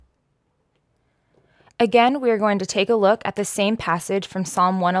Again, we are going to take a look at the same passage from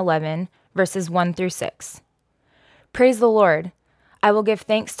Psalm 111, verses 1 through 6. Praise the Lord. I will give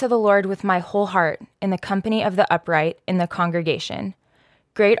thanks to the Lord with my whole heart, in the company of the upright, in the congregation.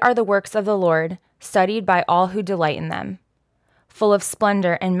 Great are the works of the Lord, studied by all who delight in them. Full of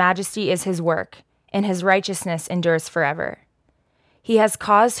splendor and majesty is his work, and his righteousness endures forever. He has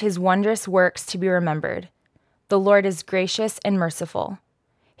caused his wondrous works to be remembered. The Lord is gracious and merciful.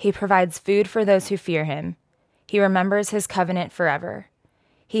 He provides food for those who fear him. He remembers his covenant forever.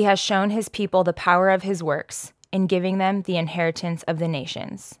 He has shown his people the power of his works, in giving them the inheritance of the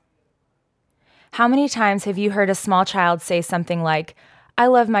nations. How many times have you heard a small child say something like, "I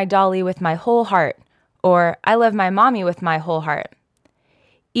love my dolly with my whole heart," or "I love my mommy with my whole heart"?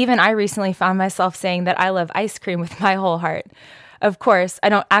 Even I recently found myself saying that I love ice cream with my whole heart. Of course, I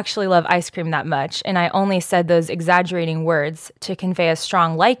don't actually love ice cream that much, and I only said those exaggerating words to convey a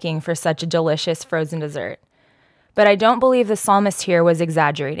strong liking for such a delicious frozen dessert. But I don't believe the psalmist here was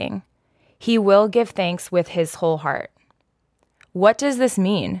exaggerating. He will give thanks with his whole heart. What does this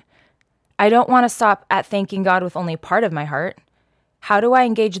mean? I don't want to stop at thanking God with only part of my heart. How do I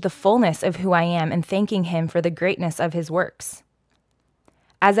engage the fullness of who I am in thanking him for the greatness of his works?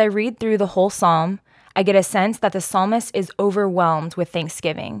 As I read through the whole psalm, I get a sense that the psalmist is overwhelmed with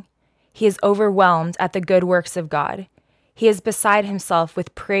thanksgiving. He is overwhelmed at the good works of God. He is beside himself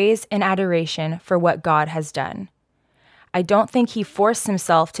with praise and adoration for what God has done. I don't think he forced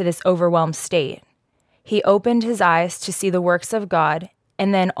himself to this overwhelmed state. He opened his eyes to see the works of God,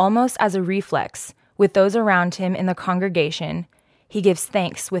 and then, almost as a reflex, with those around him in the congregation, he gives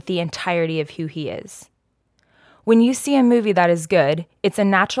thanks with the entirety of who he is. When you see a movie that is good, it's a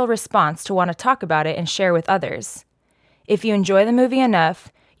natural response to want to talk about it and share with others. If you enjoy the movie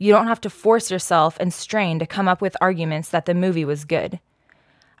enough, you don't have to force yourself and strain to come up with arguments that the movie was good.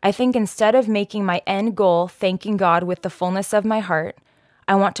 I think instead of making my end goal thanking God with the fullness of my heart,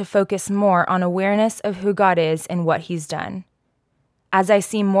 I want to focus more on awareness of who God is and what he's done. As I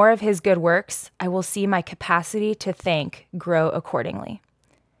see more of his good works, I will see my capacity to thank grow accordingly.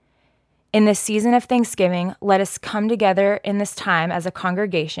 In this season of Thanksgiving, let us come together in this time as a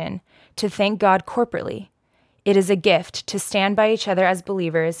congregation to thank God corporately. It is a gift to stand by each other as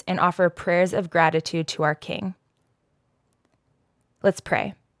believers and offer prayers of gratitude to our King. Let's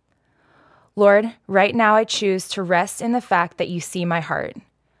pray. Lord, right now I choose to rest in the fact that you see my heart.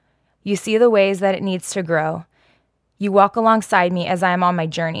 You see the ways that it needs to grow. You walk alongside me as I am on my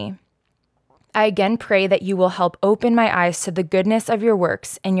journey. I again pray that you will help open my eyes to the goodness of your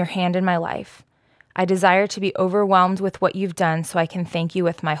works and your hand in my life. I desire to be overwhelmed with what you've done so I can thank you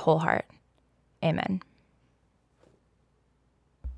with my whole heart. Amen.